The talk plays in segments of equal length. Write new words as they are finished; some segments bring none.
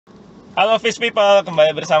Halo Fish People,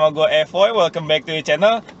 kembali bersama gue Evoy. Welcome back to the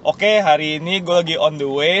channel. Oke, hari ini gue lagi on the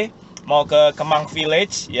way mau ke Kemang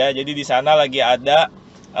Village ya. Jadi di sana lagi ada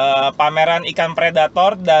pameran ikan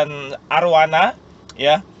predator dan arwana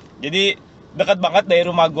ya. Jadi dekat banget dari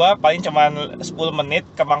rumah gue, paling cuman 10 menit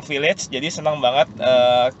Kemang Village. Jadi seneng banget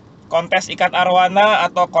kontes ikan arwana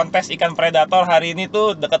atau kontes ikan predator hari ini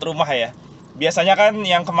tuh dekat rumah ya. Biasanya kan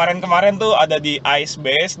yang kemarin-kemarin tuh ada di Ice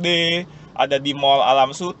BSD, ada di Mall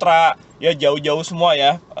Alam Sutra, ya jauh-jauh semua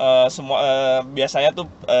ya. Biasanya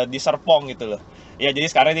tuh di Serpong gitu loh. Ya jadi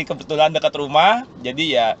sekarang ini kebetulan dekat rumah, jadi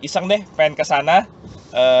ya iseng deh pengen ke sana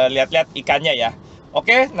lihat-lihat ikannya ya.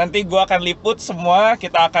 Oke, nanti gua akan liput semua,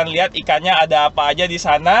 kita akan lihat ikannya ada apa aja di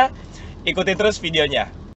sana. Ikutin terus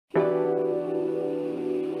videonya.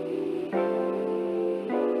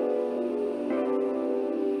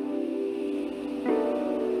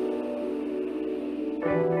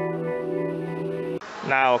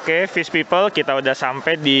 Nah oke, Fish People, kita udah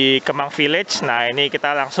sampai di Kemang Village. Nah ini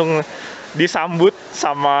kita langsung disambut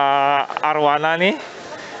sama Arwana nih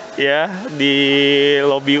ya di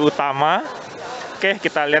lobi utama. Oke,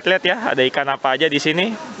 kita lihat-lihat ya ada ikan apa aja di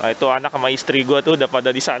sini. Nah itu anak sama istri gue tuh udah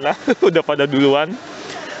pada di sana, udah pada duluan.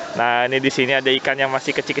 Nah ini di sini ada ikan yang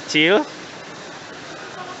masih kecil-kecil.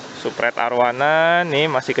 Supret Arwana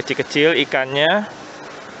nih masih kecil-kecil ikannya.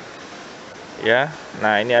 Ya,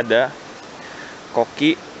 nah ini ada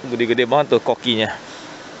koki, gede-gede banget tuh kokinya.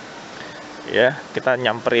 Ya, kita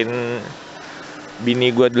nyamperin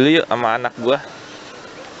bini gue dulu yuk sama anak gue.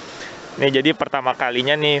 Nih jadi pertama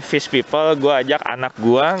kalinya nih Fish People, gue ajak anak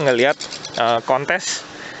gue ngeliat kontes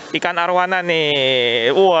ikan arwana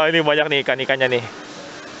nih. Wah ini banyak nih ikan-ikannya nih.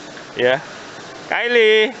 Ya,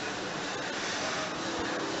 Kylie.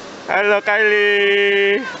 Halo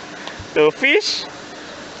Kylie. Tuh fish.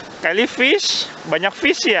 Kylie fish, banyak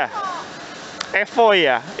fish ya. Evo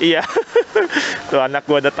ya, iya. Tuh anak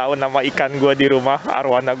gue udah tahu nama ikan gue di rumah,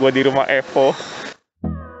 arwana gue di rumah Evo.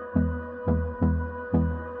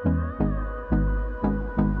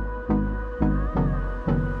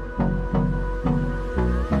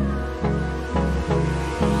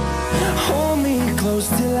 Hold me close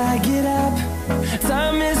till I get up.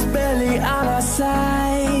 Time is barely on our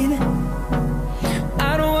side.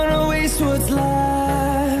 I don't wanna waste what's left.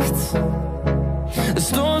 The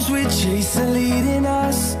storms we chase are leading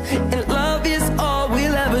us, and love is all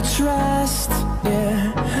we'll ever trust. Yeah,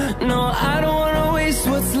 no, I don't wanna waste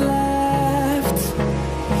what's left.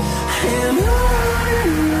 And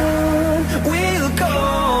on we'll go,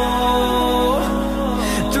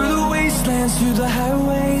 through the wastelands, through the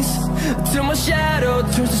highways, till my shadow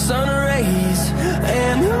turns to sun rays.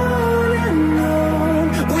 And on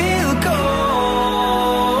we'll go,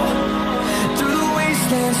 through the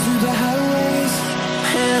wastelands, through the highways.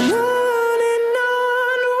 And on we'll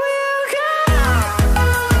go.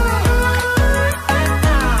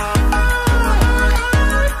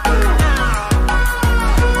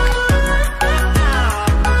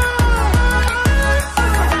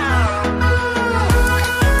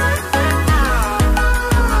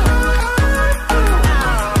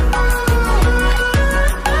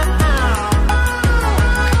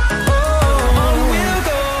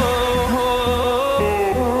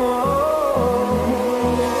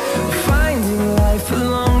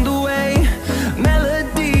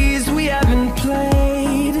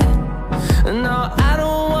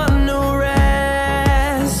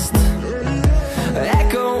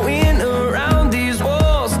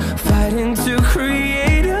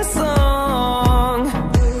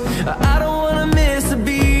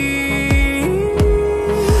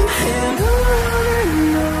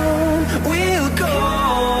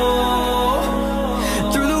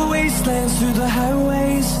 Through the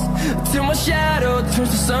highways, till my shadow turns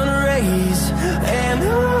to sun rays. And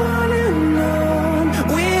on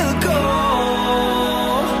we'll go,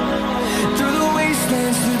 through the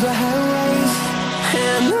wastelands, through the highways.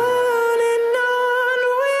 And on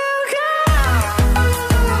we'll go.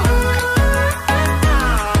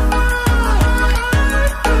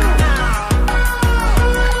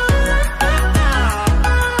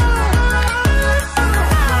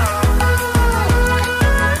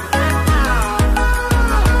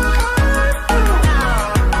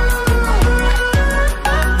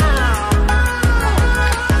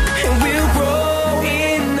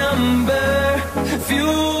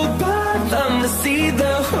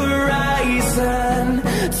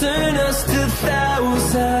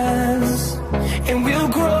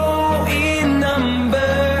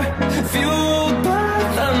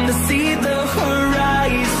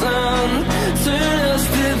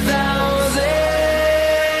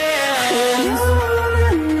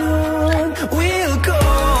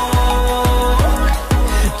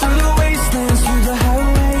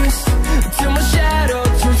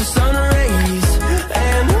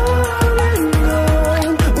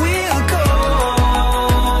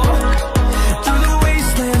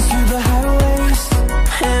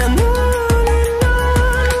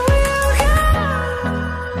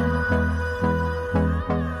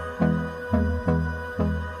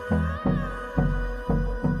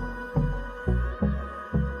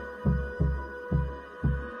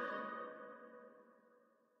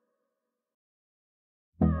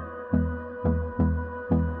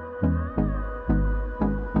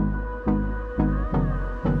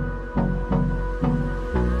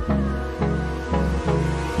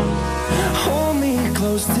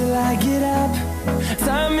 close till I get up.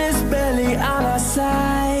 Time is barely on our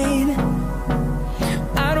side.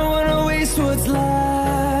 I don't wanna waste what's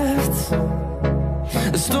left.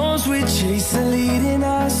 The storms we chase are leading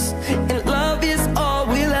us, and love is all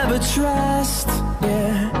we'll ever trust.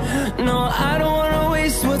 Yeah, no, I don't wanna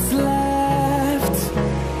waste what's left.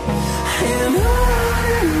 And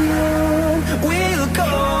on we'll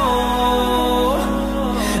go,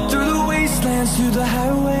 through the wastelands, through the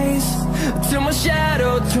highways, till my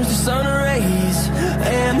shadow turns to sun rays.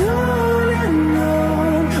 And on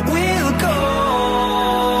we'll go,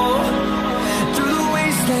 through the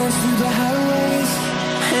wastelands, through the highways,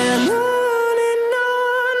 and on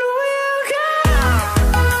we'll go.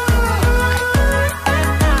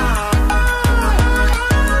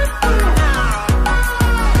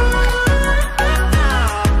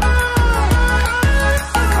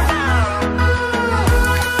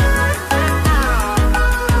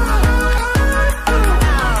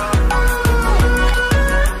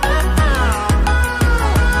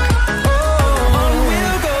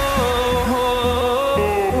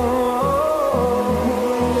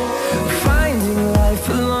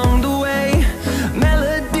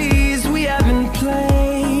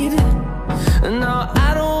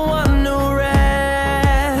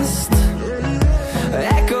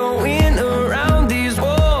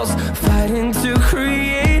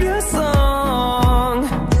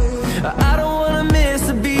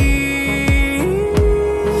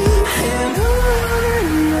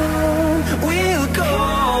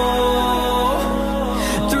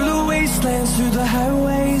 Through the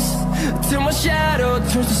highways, till my shadow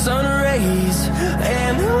turns to sun rays.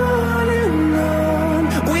 And on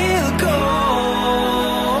we'll go,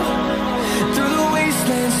 through the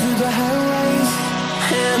wastelands, through the highways,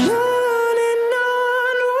 and on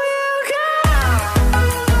we'll go.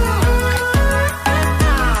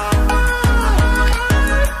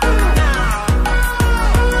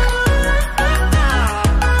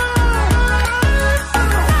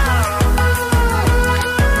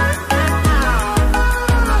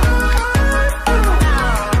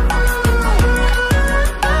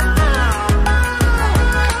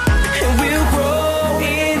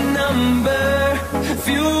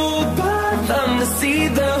 See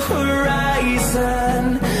the horizon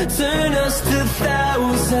turn us to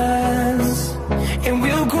thousands, and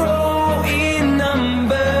we'll grow in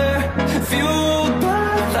number, fueled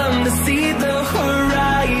by them. To see the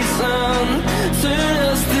horizon turn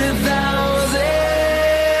us to thousands,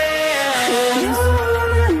 and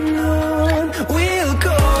on we'll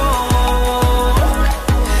go,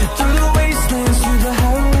 through the wastelands, through the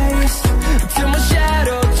highways, till my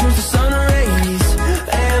shadow turns to sun rays.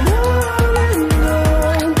 And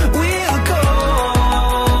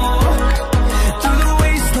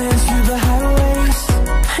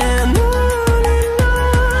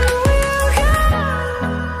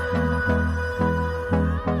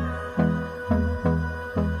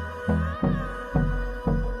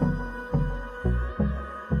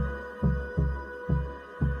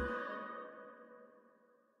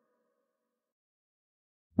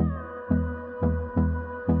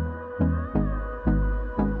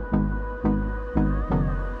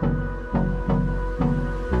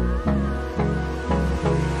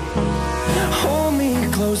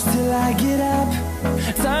close till I get up.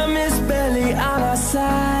 Time is barely on our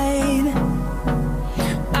side.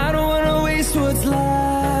 I don't wanna waste what's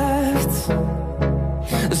left.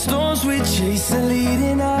 The storms we chase are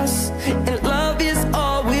leading us, and love is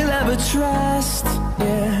all we'll ever trust.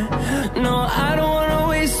 Yeah, no, I don't wanna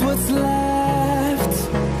waste what's left.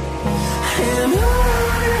 And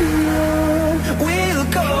on we'll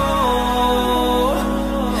go,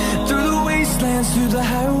 through the wastelands, through the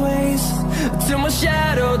highways, till my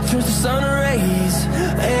shadow turns to sun rays.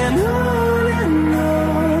 And on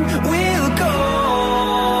we'll go,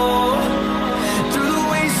 through the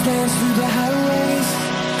wastelands, through the highways,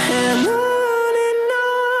 and on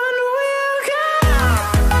we'll go.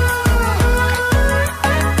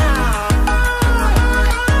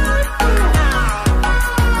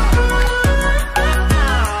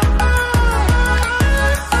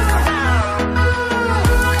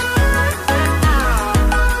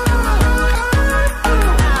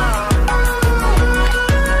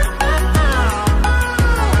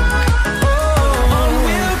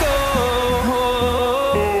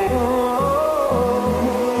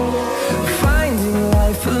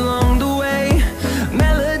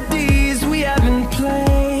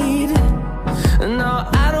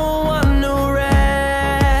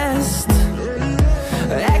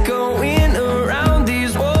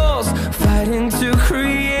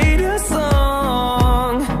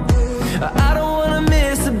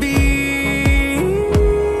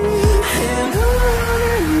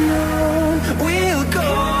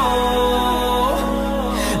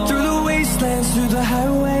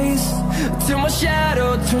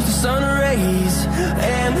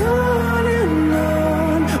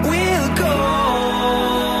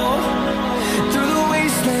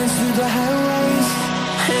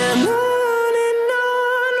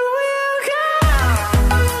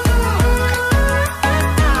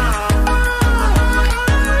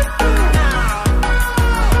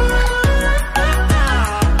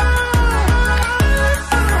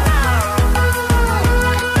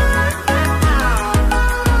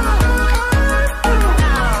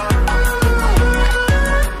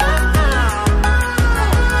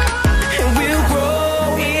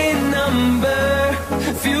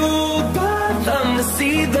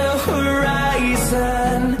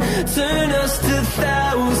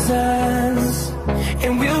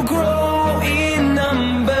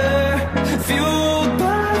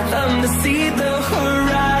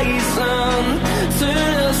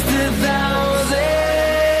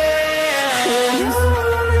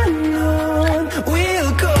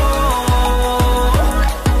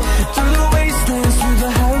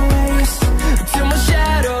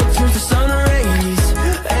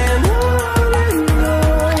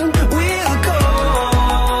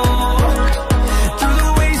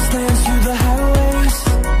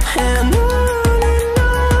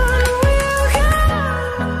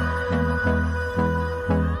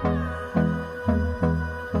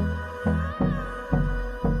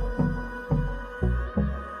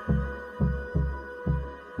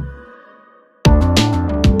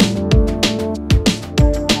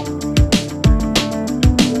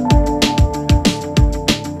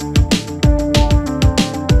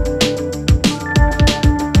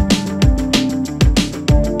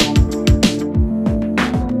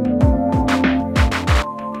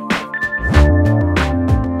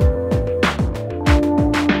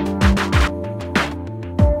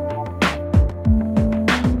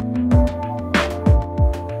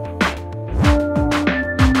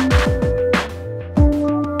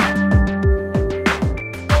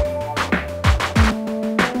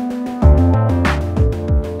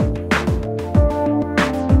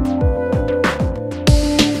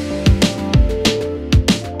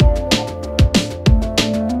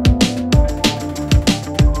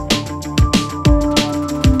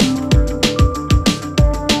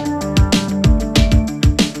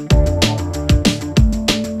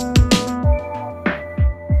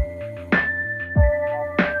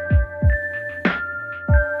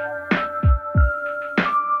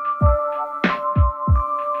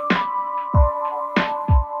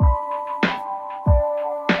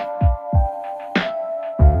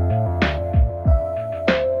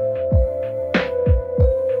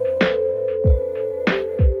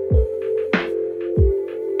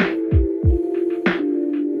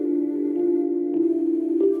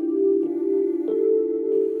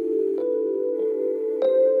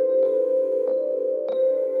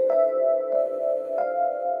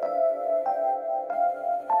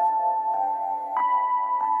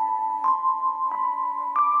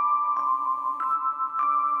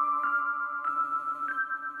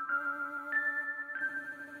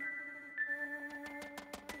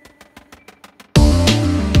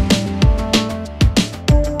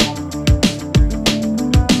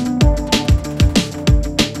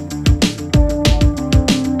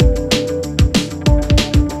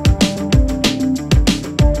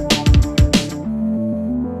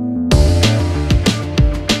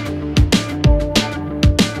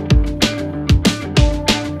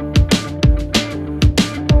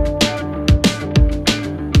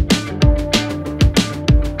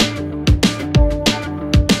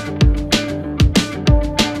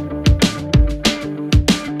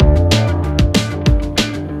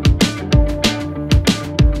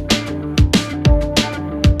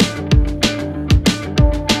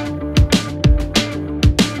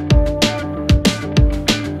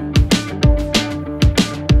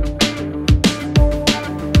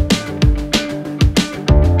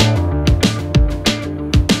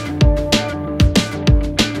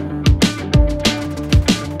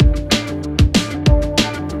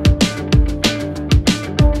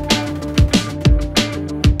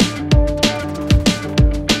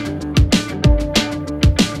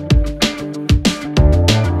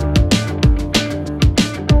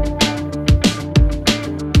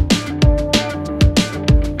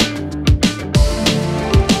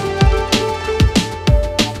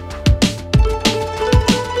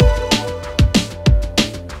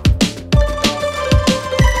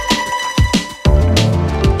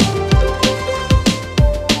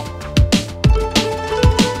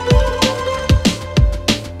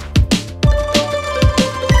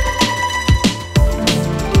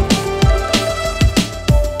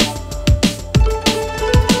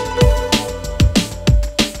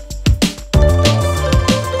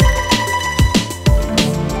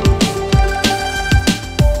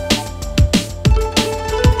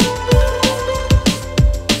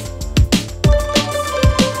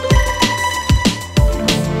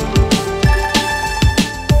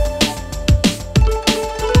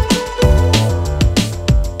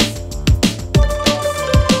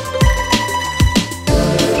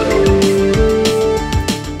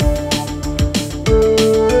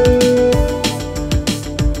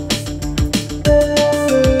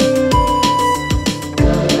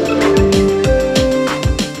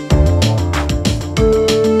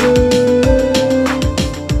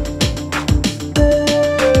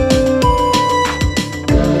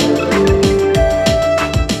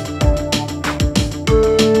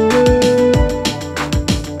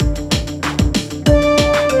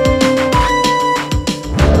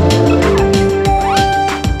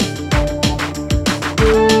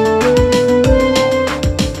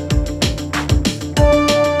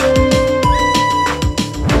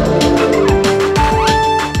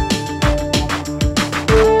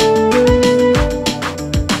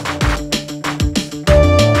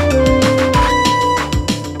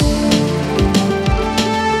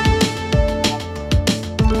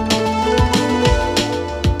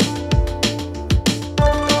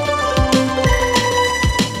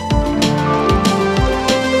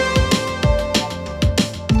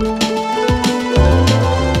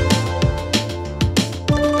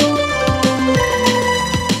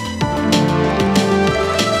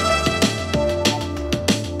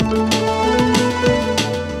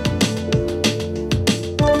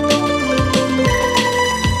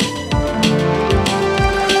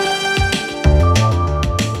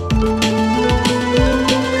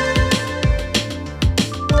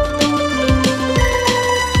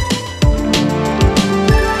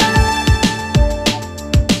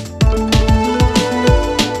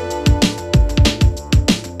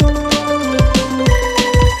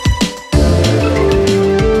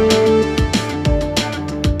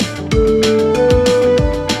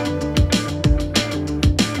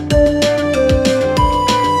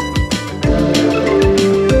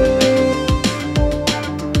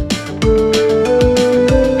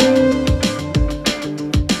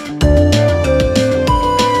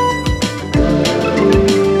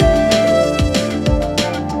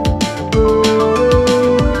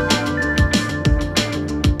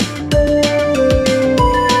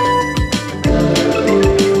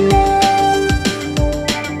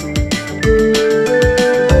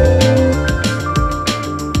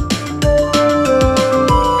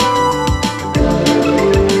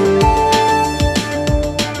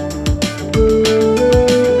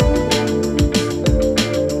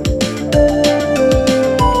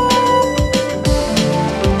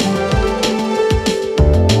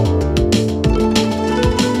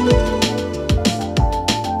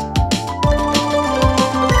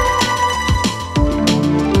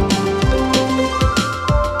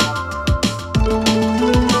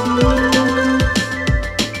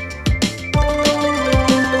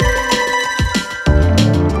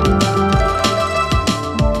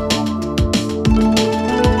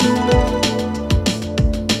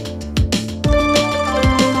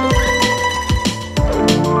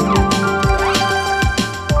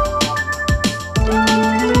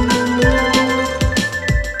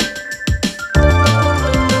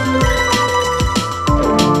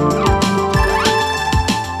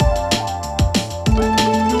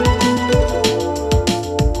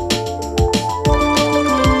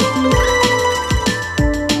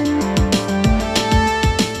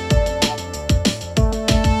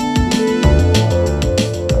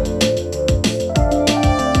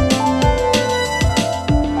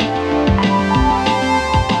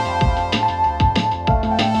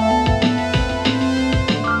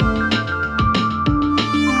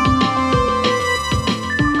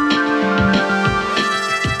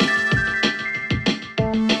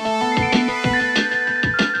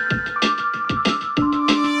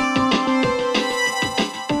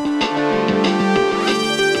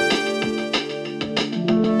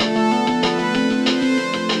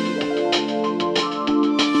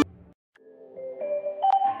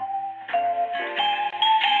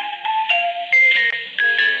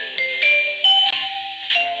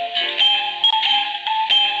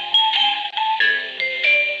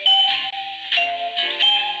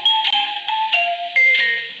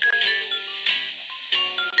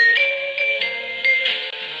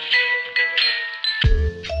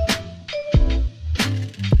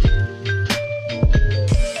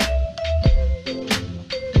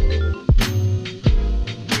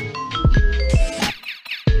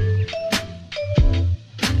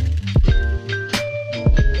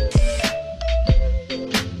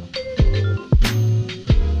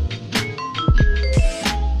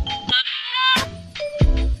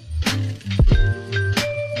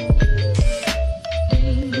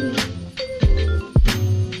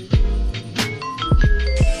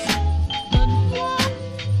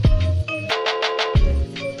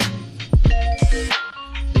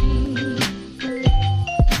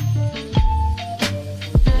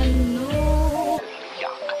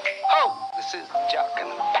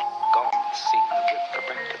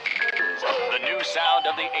 sound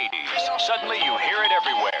of the 80s. Suddenly you hear it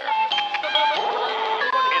everywhere.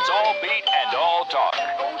 It's all beat and all talk.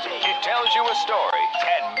 It tells you a story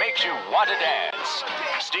and makes you want to dance.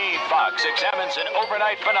 Steve Fox examines an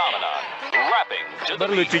overnight phenomenon, rapping to the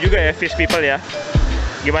beat. Lucu juga ya Fish People ya.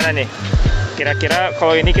 Gimana nih? Kira-kira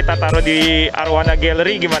kalau ini kita taruh di Arwana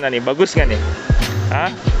Gallery gimana nih? Bagus nggak nih? Hah?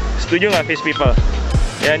 Setuju nggak Fish People?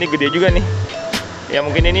 Ya ini gede juga nih. Ya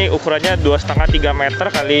mungkin ini ukurannya 2,5-3 meter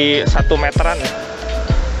kali 1 meteran.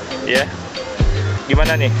 Ya.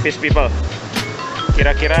 Gimana nih Fish People?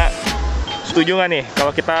 Kira-kira setuju nggak nih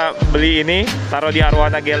kalau kita beli ini taruh di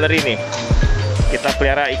Arwana Gallery nih? Kita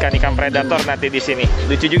pelihara ikan-ikan predator nanti di sini.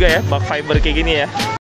 Lucu juga ya, bug fiber kayak gini ya.